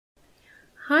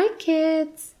Hi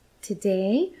kids!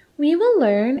 Today we will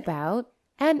learn about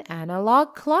an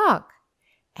analog clock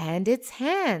and its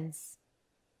hands.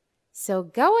 So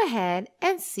go ahead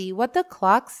and see what the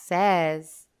clock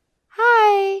says.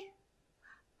 Hi!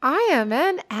 I am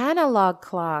an analog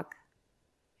clock.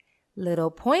 Little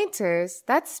pointers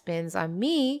that spins on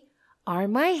me are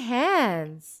my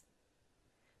hands.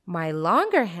 My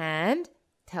longer hand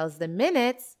tells the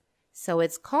minutes, so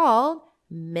it's called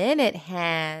minute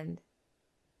hand.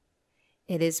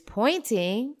 It is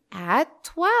pointing at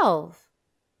 12.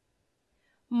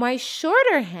 My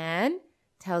shorter hand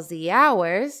tells the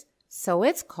hours, so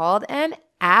it's called an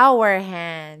hour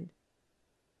hand.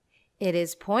 It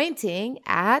is pointing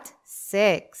at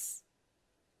 6.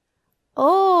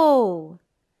 Oh,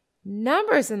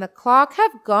 numbers in the clock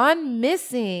have gone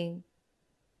missing.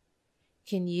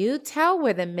 Can you tell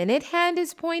where the minute hand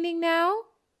is pointing now?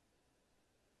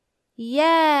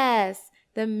 Yes,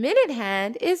 the minute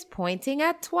hand is pointing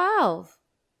at 12.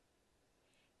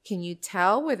 Can you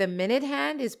tell where the minute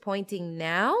hand is pointing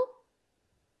now?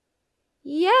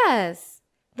 Yes,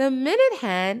 the minute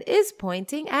hand is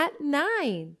pointing at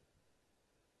 9.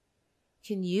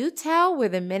 Can you tell where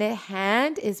the minute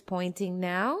hand is pointing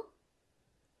now?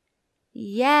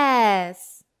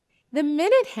 Yes, the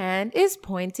minute hand is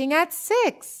pointing at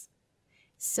 6.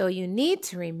 So you need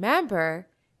to remember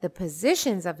the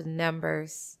positions of the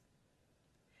numbers.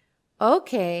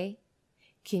 Okay,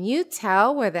 can you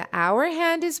tell where the hour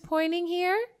hand is pointing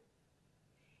here?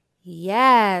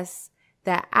 Yes,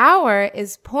 the hour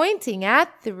is pointing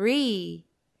at 3.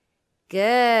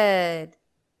 Good.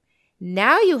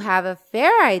 Now you have a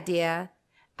fair idea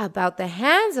about the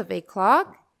hands of a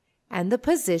clock and the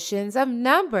positions of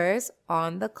numbers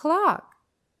on the clock.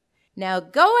 Now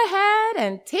go ahead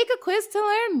and take a quiz to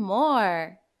learn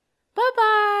more.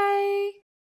 Bye-bye.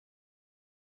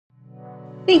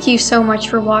 Thank you so much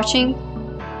for watching.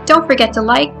 Don't forget to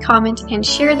like, comment, and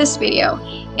share this video.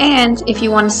 And if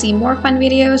you want to see more fun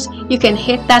videos, you can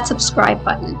hit that subscribe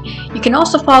button. You can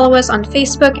also follow us on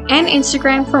Facebook and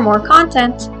Instagram for more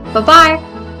content.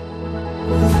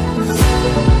 Bye-bye!